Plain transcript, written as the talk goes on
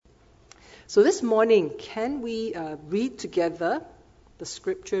So this morning, can we read together the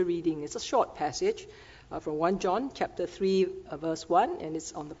scripture reading? It's a short passage from 1 John chapter 3, verse 1, and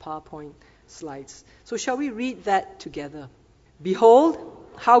it's on the PowerPoint slides. So shall we read that together? Behold,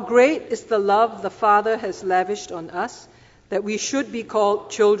 how great is the love the Father has lavished on us, that we should be called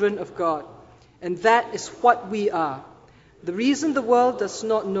children of God. And that is what we are. The reason the world does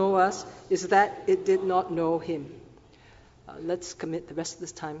not know us is that it did not know Him. Let's commit the rest of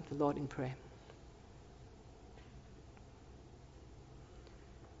this time to the Lord in prayer.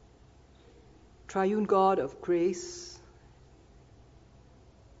 Triune God of grace,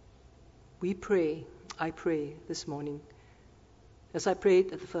 we pray, I pray this morning, as I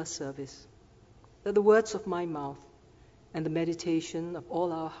prayed at the first service, that the words of my mouth and the meditation of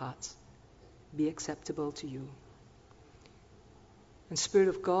all our hearts be acceptable to you. And Spirit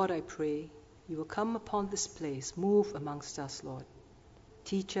of God, I pray, you will come upon this place, move amongst us, Lord.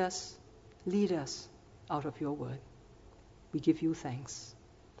 Teach us, lead us out of your word. We give you thanks.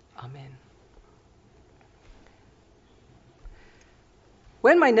 Amen.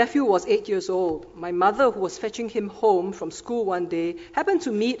 When my nephew was 8 years old, my mother, who was fetching him home from school one day, happened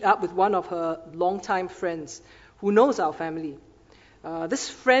to meet up with one of her longtime friends who knows our family. This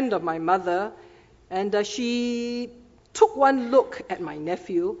friend of my mother, and she took one look at my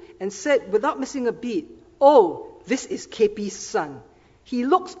nephew and said, without missing a beat, "Oh, this is KP's son. He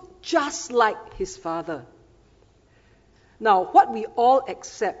looks just like his father." Now, what we all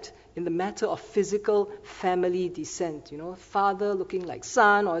accept in the matter of physical family descent, father looking like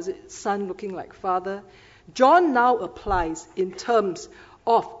son, or is it son looking like father? John now applies in terms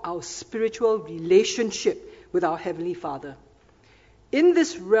of our spiritual relationship with our Heavenly Father. In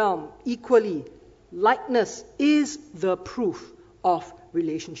this realm, equally, likeness is the proof of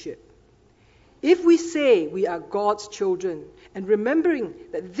relationship. If we say we are God's children, and remembering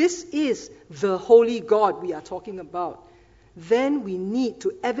that this is the holy God we are talking about, then we need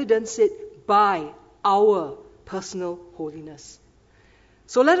to evidence it by our personal holiness.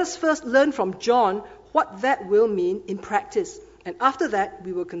 So let us first learn from John what that will mean in practice. And after that,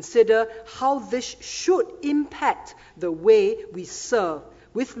 we will consider how this should impact the way we serve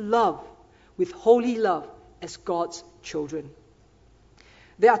with love, with holy love as God's children.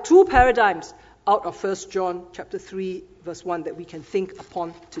 There are two paradigms out of 1 John chapter 3, verse 1 that we can think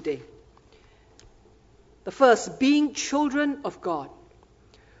upon today. The first, being children of God.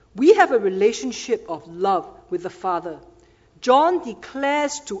 We have a relationship of love with the Father. John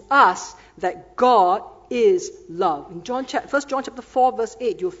declares to us that God is love. In 1 John chapter 4, verse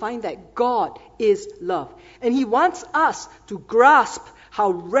 8, you'll find that God is love. And he wants us to grasp how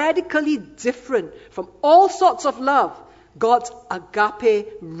radically different from all sorts of love God's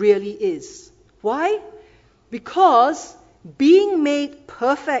agape really is. Why? Because being made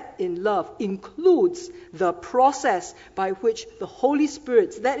perfect in love includes the process by which the Holy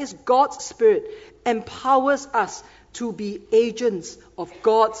Spirit, that is God's Spirit, empowers us to be agents of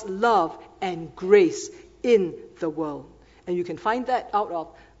God's love and grace in the world. And you can find that out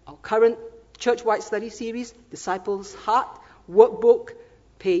of our current church-wide study series, Disciples' Heart, workbook,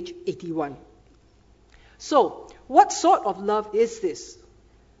 page 81. So, what sort of love is this?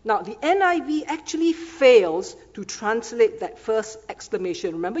 Now, the NIV actually fails to translate that first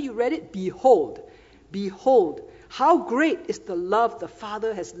exclamation. Remember, you read it? Behold. Behold. How great is the love the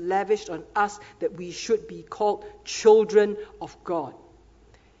Father has lavished on us that we should be called children of God.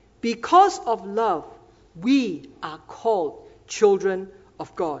 Because of love, we are called children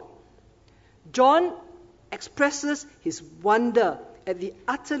of God. John expresses his wonder at the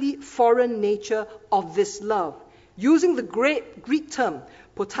utterly foreign nature of this love, using the great Greek term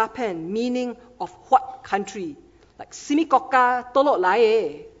potapen, meaning of what country? Like simikoka tolok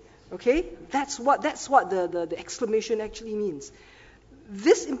lae. Okay? That's what the exclamation actually means.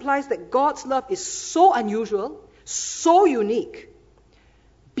 This implies that God's love is so unusual, so unique.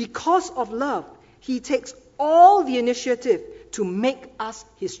 Because of love, he takes all the initiative to make us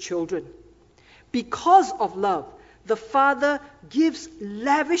his children. Because of love, the Father gives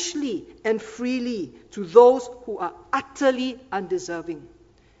lavishly and freely to those who are utterly undeserving.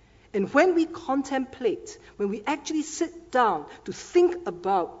 And when we contemplate, when we actually sit down to think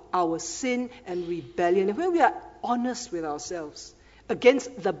about our sin and rebellion, and when we are honest with ourselves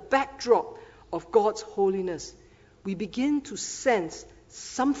against the backdrop of God's holiness, we begin to sense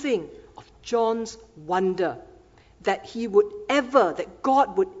something of John's wonder that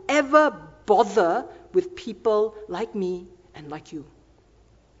God would ever bother with people like me and like you.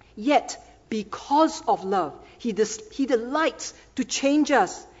 Yet, because of love, he delights to change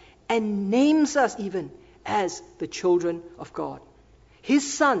us and names us even as the children of God.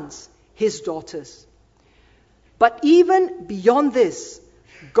 His sons, his daughters. But even beyond this,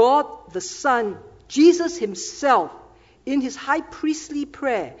 God the Son, Jesus himself, in his high priestly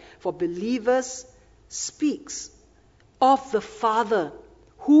prayer for believers, speaks of the Father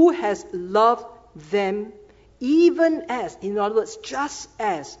who has loved them even as, in other words, just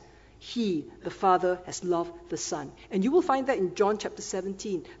as he, the Father, has loved the Son. And you will find that in John chapter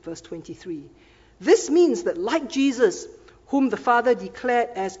 17, verse 23. This means that like Jesus, whom the Father declared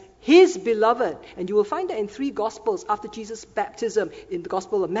as his beloved, and you will find that in 3 Gospels after Jesus' baptism, in the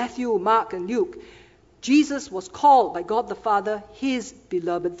Gospel of Matthew, Mark, and Luke, Jesus was called by God the Father his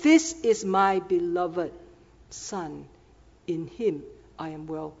beloved. This is my beloved Son. In him I am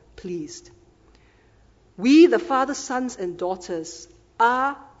well pleased. We, the Father's sons and daughters,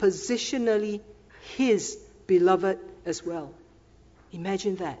 are positionally his beloved as well.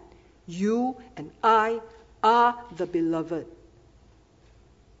 Imagine that. You and I are the beloved.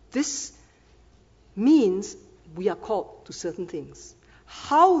 This means we are called to certain things.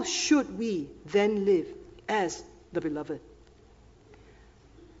 How should we then live as the beloved?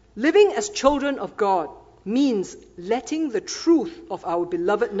 Living as children of God means letting the truth of our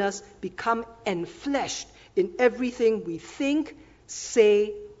belovedness become enfleshed in everything we think,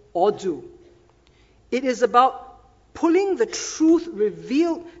 say, or do. It is about pulling the truth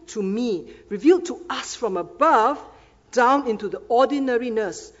revealed to us from above, down into the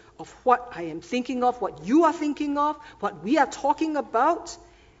ordinariness of what I am thinking of, what you are thinking of, what we are talking about,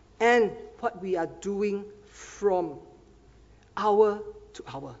 and what we are doing from hour to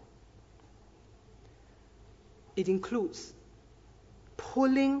hour. It includes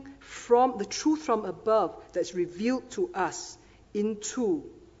pulling from the truth from above that's revealed to us into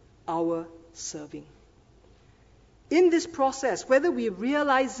our serving. In this process, whether we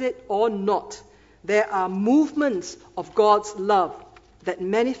realize it or not, there are movements of God's love that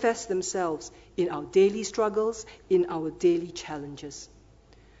manifest themselves in our daily struggles, in our daily challenges.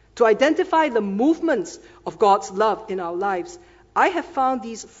 To identify the movements of God's love in our lives, I have found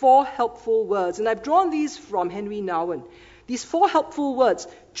these 4 helpful words, and I've drawn these from Henry Nouwen. These 4 helpful words: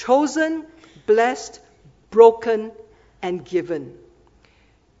 chosen, blessed, broken, and given.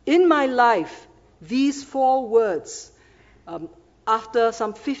 In my life, these 4 words, after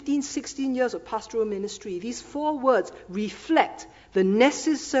some 15, 16 years of pastoral ministry, these 4 words reflect the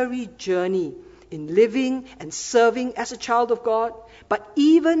necessary journey in living and serving as a child of God, but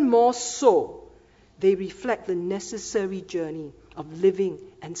even more so, they reflect the necessary journey of living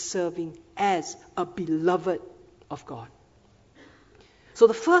and serving as a beloved of God. So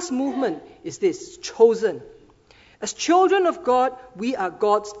the first movement is this: chosen. As children of God, we are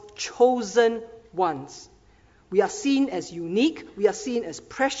God's chosen ones. We are seen as unique. We are seen as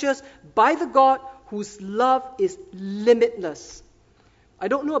precious by the God whose love is limitless. I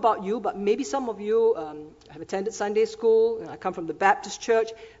don't know about you, but maybe some of you have attended Sunday school. I come from the Baptist church.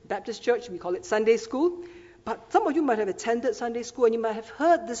 Baptist church, we call it Sunday school. But some of you might have attended Sunday school and you might have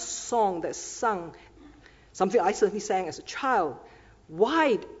heard this song that's sung, something I certainly sang as a child.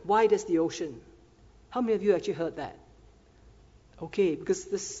 Wide, wide as the ocean. How many of you actually heard that? Okay, because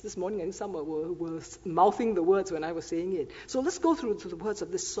this morning I think some were mouthing the words when I was saying it. So let's go through the words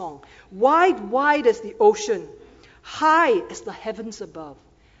of this song. Wide, wide as the ocean, high as the heavens above,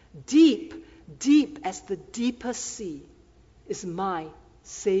 deep, deep as the deepest sea is my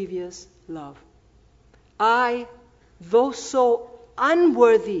Savior's love. I, though so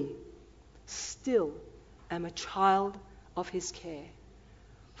unworthy, still am a child of his care.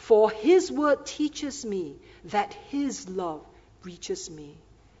 For his word teaches me that his love reaches me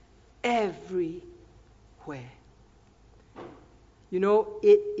everywhere. You know,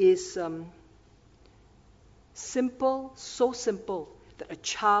 it is simple, so simple that a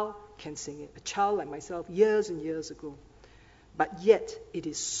child can sing it. A child like myself years and years ago. But yet it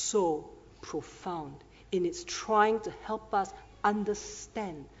is so profound in its trying to help us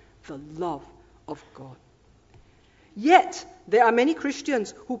understand the love of God. Yet, there are many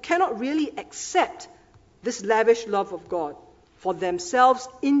Christians who cannot really accept this lavish love of God for themselves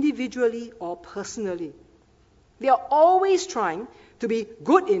individually or personally. They are always trying to be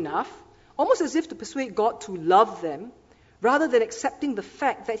good enough, almost as if to persuade God to love them, rather than accepting the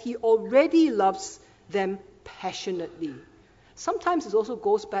fact that he already loves them passionately. Sometimes it also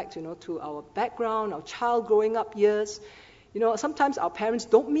goes back to our background, our child growing up years. Sometimes our parents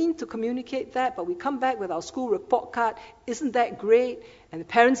don't mean to communicate that, but we come back with our school report card. Isn't that great? And the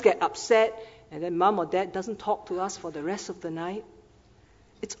parents get upset, and then mom or dad doesn't talk to us for the rest of the night.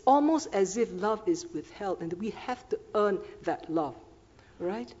 It's almost as if love is withheld, and we have to earn that love,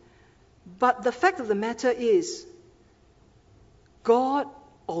 right? But the fact of the matter is, God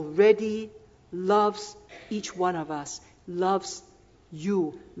already loves each one of us, loves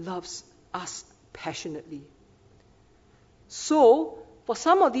you, loves us passionately. So, for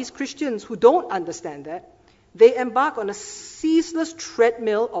some of these Christians who don't understand that, they embark on a ceaseless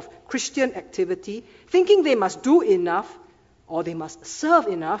treadmill of Christian activity, thinking they must do enough or they must serve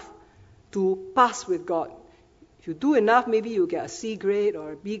enough to pass with God. If you do enough, maybe you get a C grade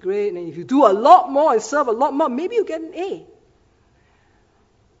or a B grade, and if you do a lot more and serve a lot more, maybe you get an A.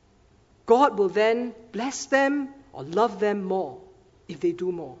 God will then bless them or love them more if they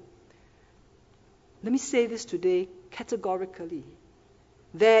do more. Let me say this today categorically.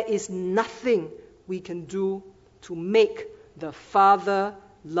 There is nothing we can do to make the Father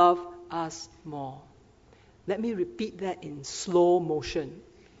love us more. Let me repeat that in slow motion.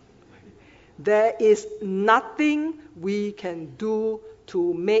 There is nothing we can do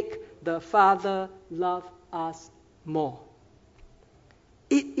to make the Father love us more.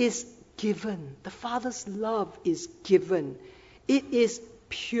 It is given. The Father's love is given. It is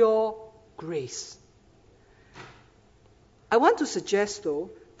pure grace. I want to suggest,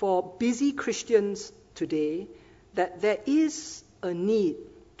 though, for busy Christians today, that there is a need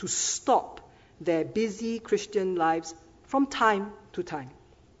to stop their busy Christian lives from time to time.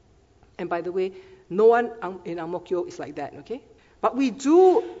 And by the way, no one in Ang Mo Kio is like that, okay? But we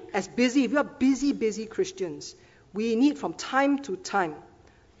do, if we are busy Christians, we need from time to time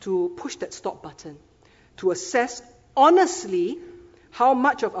to push that stop button, to assess honestly how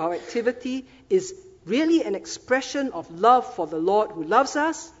much of our activity is really an expression of love for the Lord who loves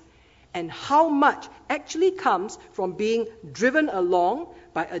us, and how much actually comes from being driven along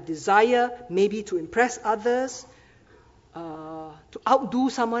by a desire maybe to impress others, to outdo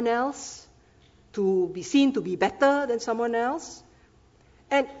someone else, to be seen to be better than someone else.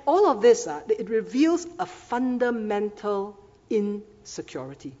 And all of this, it reveals a fundamental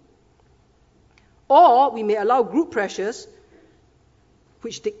insecurity. Or we may allow group pressures,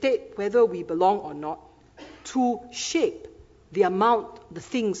 which dictate whether we belong or not, to shape the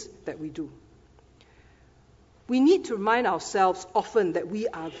things that we do. We need to remind ourselves often that we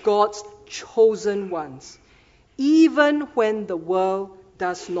are God's chosen ones, even when the world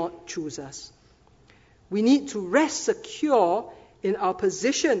does not choose us. We need to rest secure in our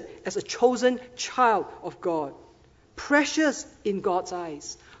position as a chosen child of God, precious in God's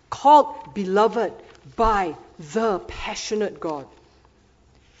eyes, called beloved by the passionate God.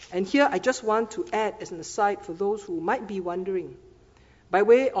 And here I just want to add as an aside for those who might be wondering, by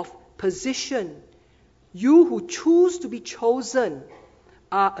way of position, you who choose to be chosen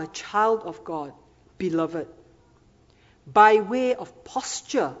are a child of God, beloved. By way of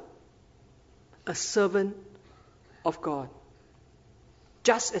posture, a servant of God,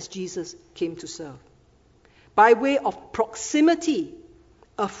 just as Jesus came to serve. By way of proximity,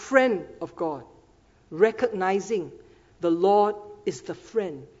 a friend of God, recognizing the Lord is the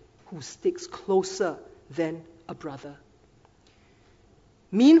friend who sticks closer than a brother.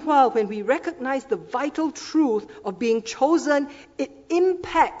 Meanwhile, when we recognize the vital truth of being chosen, it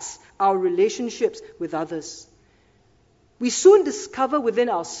impacts our relationships with others. We soon discover within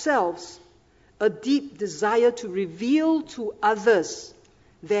ourselves a deep desire to reveal to others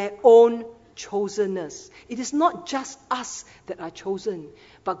their own chosenness. It is not just us that are chosen,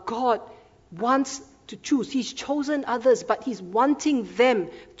 but God wants to choose. He's chosen others, but He's wanting them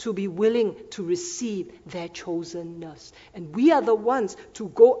to be willing to receive their chosenness. And we are the ones to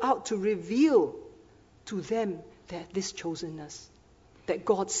go out to reveal to them this chosenness that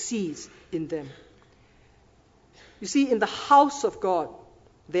God sees in them. You see, in the house of God,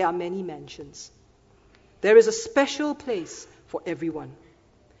 there are many mansions. There is a special place for everyone.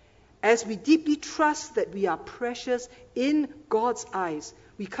 As we deeply trust that we are precious in God's eyes,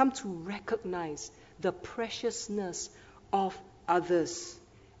 we come to recognize the preciousness of others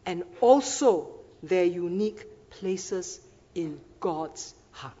and also their unique places in God's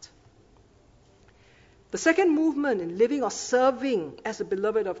heart. The second movement in living or serving as a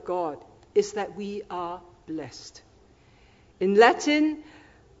beloved of God is that we are blessed. In Latin,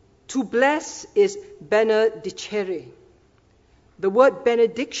 to bless is benedicere. The word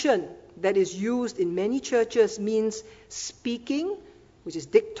benediction that is used in many churches means speaking, which is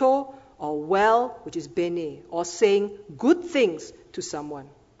dicto, or well, which is bene, or saying good things to someone.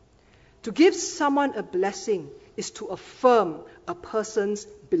 To give someone a blessing is to affirm a person's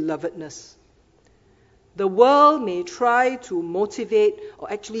belovedness. The world may try to motivate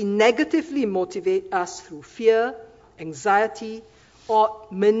or actually negatively motivate us through fear, anxiety, or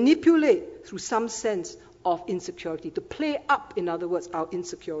manipulate through some sense of insecurity, to play up, in other words, our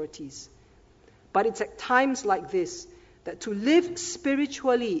insecurities. But it's at times like this that to live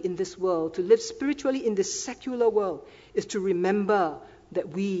spiritually in this world, to live spiritually in this secular world, is to remember that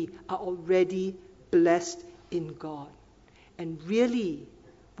we are already blessed in God. And really,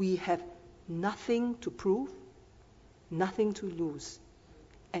 we have nothing to prove, nothing to lose,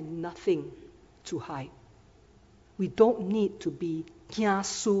 and nothing to hide. We don't need to be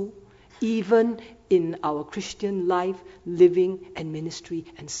kiasu, even in our Christian life, living and ministry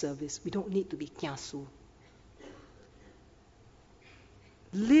and service. We don't need to be kiasu.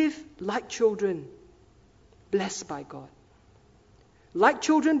 Live like children blessed by God. Like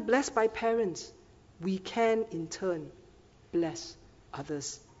children blessed by parents, we can in turn bless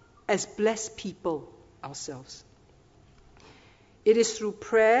others as blessed people ourselves. It is through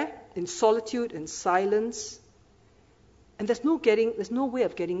prayer in solitude and silence, and there's no way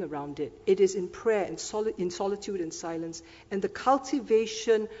of getting around it. It is in prayer in solitude and silence, and the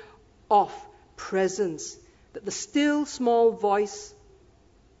cultivation of presence that the still small voice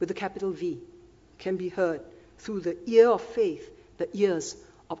with a capital V can be heard through the ear of faith, the ears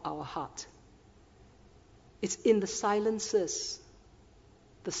of our heart. It's in the silences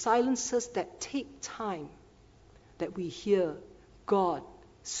that take time, that we hear God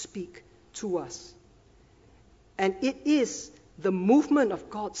speak to us. And it is the movement of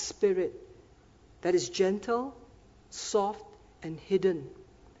God's Spirit that is gentle, soft, and hidden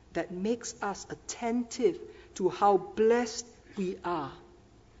that makes us attentive to how blessed we are.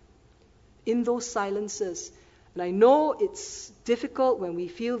 In those silences, and I know it's difficult when we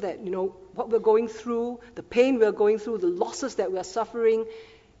feel that, what we're going through, the pain we're going through, the losses that we're suffering,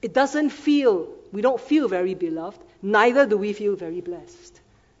 we don't feel very beloved, neither do we feel very blessed.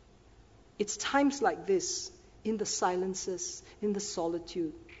 It's times like this, in the silences, in the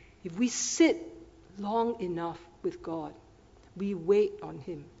solitude, if we sit long enough with God, we wait on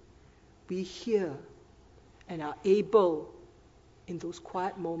Him, we hear, and are able, in those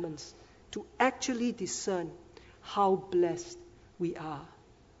quiet moments, to actually discern how blessed we are,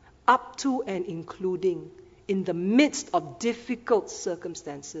 up to and including in the midst of difficult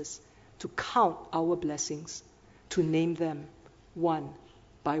circumstances, to count our blessings, to name them one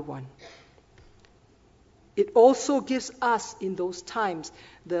by one. It also gives us in those times,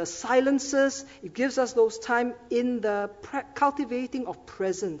 the silences, it gives us those time in the cultivating of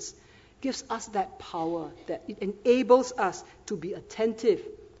presence, gives us that power, that it enables us to be attentive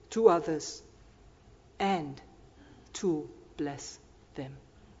to others and to bless them.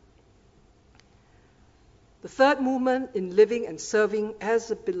 The third movement in living and serving as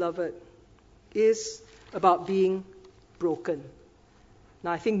a beloved is about being broken.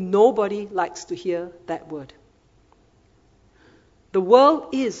 Now, I think nobody likes to hear that word. The world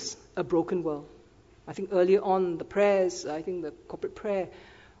is a broken world. I think earlier on, the prayers, I think the corporate prayer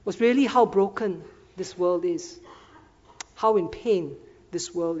was really how broken this world is, how in pain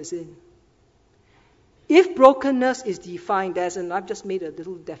this world is in. If brokenness is defined as, and I've just made a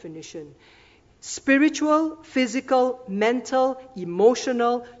little definition, spiritual, physical, mental,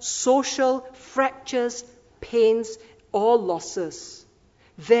 emotional, social fractures, pains, or losses,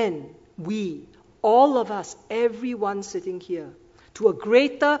 then we, all of us, everyone sitting here, to a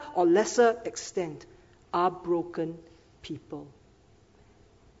greater or lesser extent, are broken people.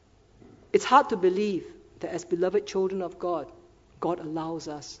 It's hard to believe that as beloved children of God, God allows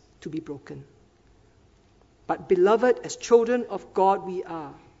us to be broken. But beloved, as children of God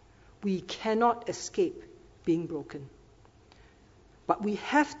we cannot escape being broken. But we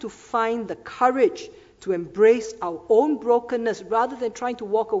have to find the courage to embrace our own brokenness rather than trying to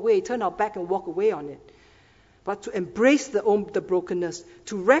walk away, turn our back and walk away on it. But to embrace the brokenness,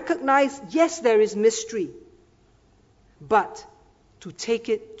 to recognize, yes, there is mystery, but to take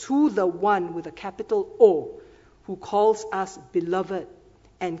it to the one with a capital O, who calls us beloved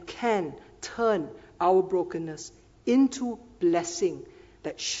and can turn our brokenness into blessing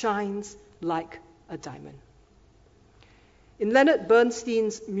that shines like a diamond. In Leonard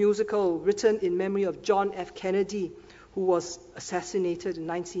Bernstein's musical written in memory of John F. Kennedy, who was assassinated in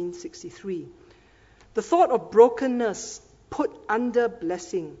 1963, the thought of brokenness put under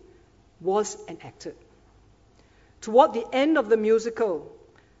blessing was enacted. Toward the end of the musical,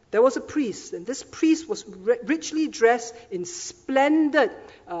 there was a priest, and this priest was richly dressed in splendid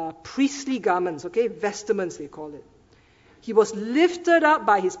priestly garments, vestments they call it. He was lifted up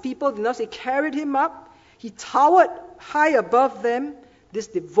by his people, they carried him up. He towered high above them, this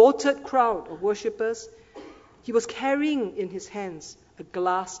devoted crowd of worshippers. He was carrying in his hands a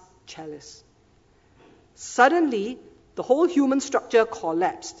glass chalice. Suddenly, the whole human structure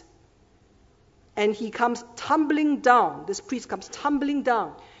collapsed. And he comes tumbling down, this priest comes tumbling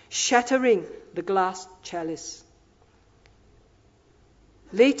down, shattering the glass chalice.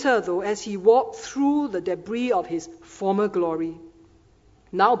 Later, though, as he walked through the debris of his former glory,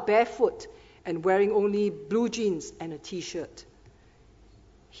 now barefoot and wearing only blue jeans and a t-shirt,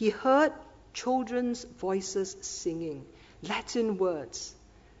 he heard children's voices singing Latin words,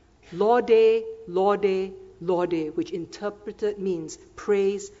 Laude, Laude, Laude, which interpreted means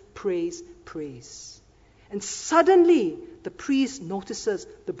praise, praise, praise. And suddenly, the priest notices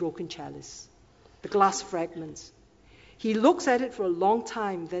the broken chalice, the glass fragments. He looks at it for a long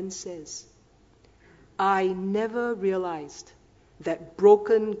time, then says, I never realized that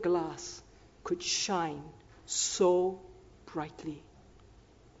broken glass could shine so brightly.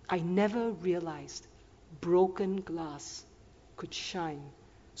 I never realized broken glass could shine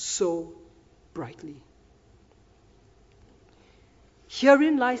so brightly.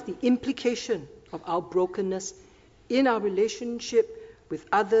 Herein lies the implication of our brokenness in our relationship with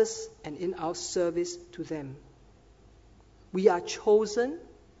others and in our service to them. We are chosen,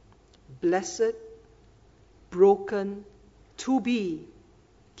 blessed, broken, to be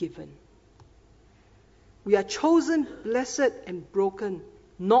given. We are chosen, blessed, and broken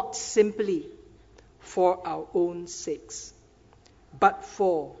not simply for our own sakes, but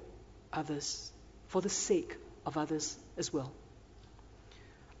for others, for the sake of others as well.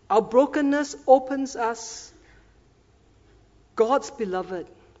 Our brokenness opens us, God's beloved,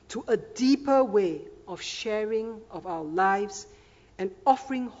 to a deeper way of sharing of our lives and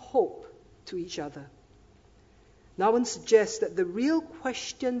offering hope to each other. Now, one suggests that the real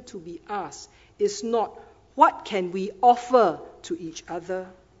question to be asked is not what can we offer to each other,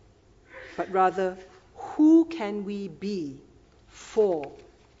 but rather who can we be for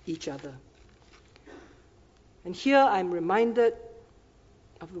each other. And here I'm reminded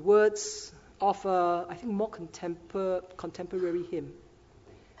of the words of a, I think, more contemporary hymn.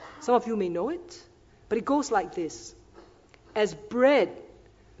 Some of you may know it, but it goes like this. As bread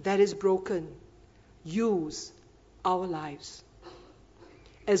that is broken, use our lives.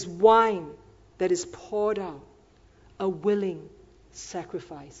 As wine that is poured out, a willing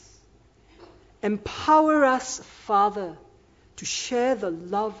sacrifice. Empower us, Father, to share the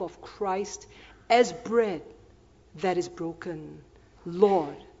love of Christ as bread that is broken.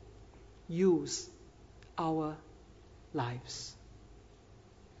 Lord, use our lives.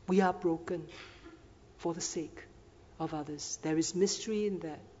 We are broken for the sake of others. There is mystery in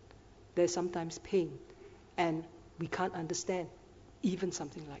that. There's sometimes pain, and we can't understand even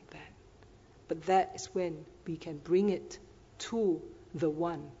something like that. But that is when we can bring it to the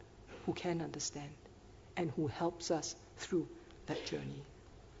one who can understand and who helps us through that journey.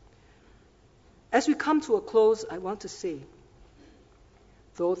 As we come to a close, I want to say,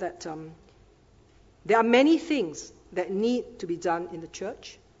 though, that there are many things that need to be done in the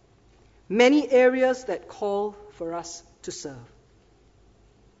church, many areas that call for us to serve.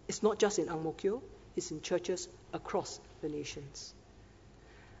 It's not just in Ang Mo Kio, it's in churches across the nations.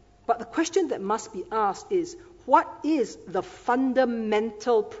 But the question that must be asked is, what is the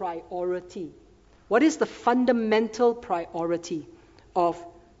fundamental priority? What is the fundamental priority of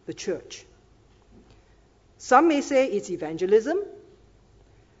the church? Some may say it's evangelism.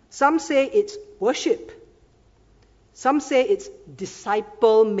 Some say it's worship. Some say it's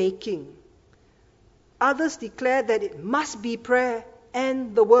disciple making. Others declare that it must be prayer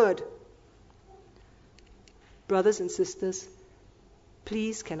and the word. Brothers and sisters,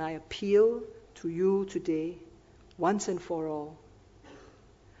 please can I appeal to you today, once and for all.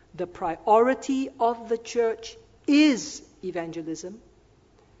 The priority of the church is evangelism.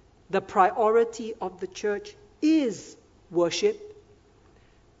 The priority of the church is worship.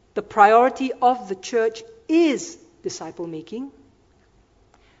 The priority of the church is disciple making.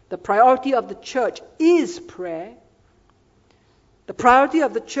 The priority of the church is prayer. The priority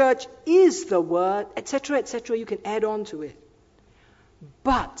of the church is the word, etc., etc. You can add on to it.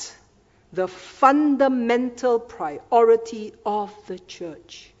 But the fundamental priority of the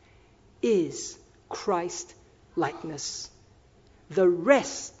church is Christ-likeness. The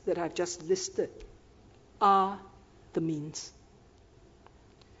rest that I've just listed are the means.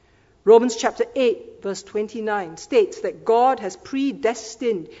 Romans chapter 8, verse 29 states that God has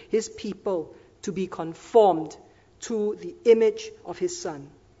predestined his people to be conformed to the image of his Son.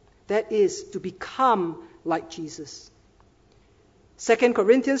 That is, to become like Jesus. 2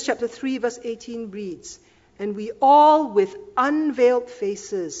 Corinthians chapter 3, verse 18 reads, and we all with unveiled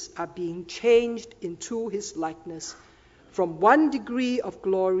faces are being changed into his likeness, from one degree of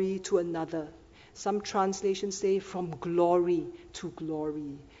glory to another. Some translations say from glory to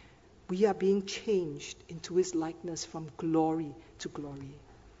glory. We are being changed into his likeness from glory to glory.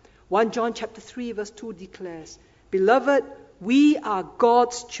 1 John chapter 3 verse 2 declares, Beloved, We are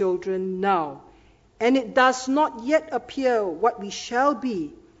God's children now, and it does not yet appear what we shall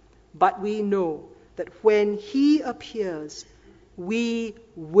be, but we know that when He appears, we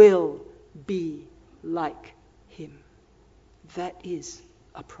will be like Him. That is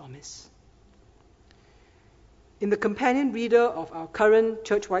a promise. In the companion reader of our current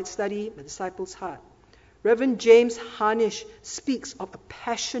church-wide study, The Disciple's Heart, Reverend James Harnish speaks of a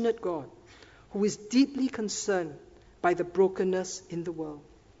passionate God who is deeply concerned by the brokenness in the world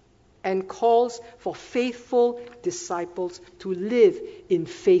and calls for faithful disciples to live in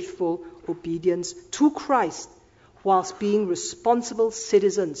faithful obedience to Christ whilst being responsible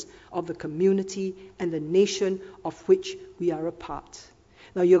citizens of the community and the nation of which we are a part.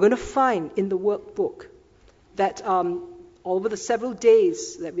 Now you're going to find in the workbook that over the several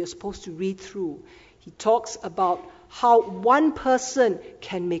days that we are supposed to read through, he talks about how one person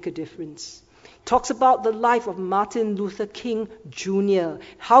can make a difference. He talks about the life of Martin Luther King Jr.,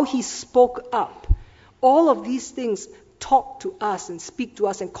 how he spoke up. All of these things talk to us and speak to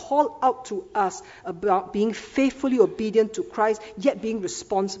us and call out to us about being faithfully obedient to Christ, yet being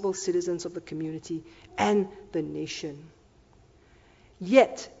responsible citizens of the community and the nation.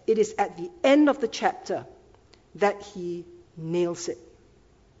 Yet, it is at the end of the chapter that he nails it.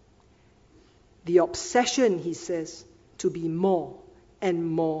 The obsession, he says, to be more and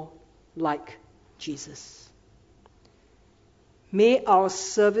more like Jesus. May our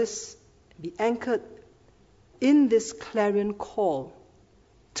service be anchored in this clarion call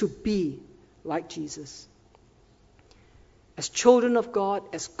to be like Jesus. As children of God,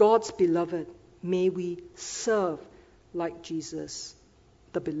 as God's beloved, may we serve like Jesus,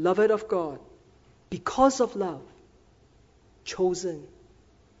 the beloved of God, because of love, chosen,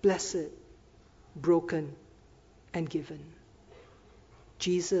 blessed, broken, and given.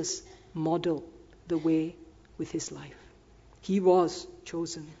 Jesus modeled the way with his life. He was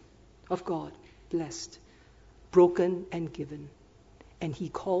chosen of God, blessed, broken, and given. And he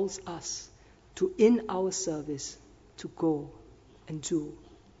calls us to, in our service, to go and do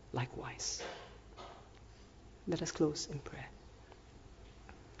likewise. Let us close in prayer.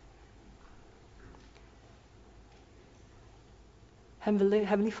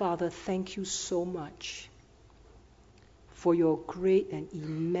 Heavenly Father, thank you so much for your great and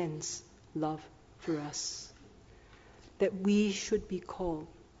immense love for us, that we should be called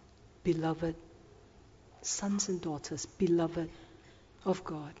beloved sons and daughters, beloved of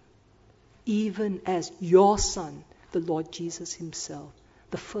God, even as your Son, the Lord Jesus himself,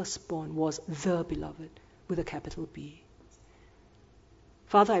 the firstborn, was the beloved with a capital B.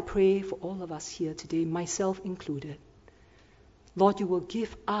 Father, I pray for all of us here today, myself included. Lord, you will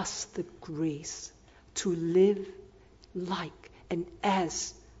give us the grace to live like and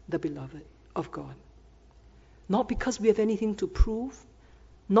as the beloved of God. Not because we have anything to prove,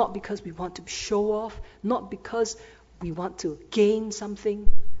 not because we want to show off, not because we want to gain something,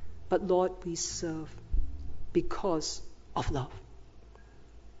 but Lord, we serve because of love.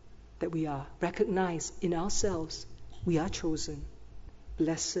 That we are recognized in ourselves, we are chosen,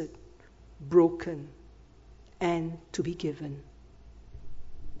 blessed, broken, and to be given,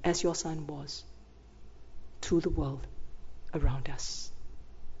 as your Son was, to the world around us.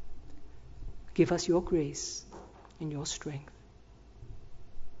 Give us your grace and your strength.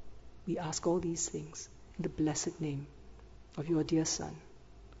 We ask all these things in the blessed name of your dear Son,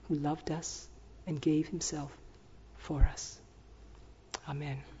 who loved us and gave himself for us.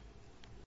 Amen.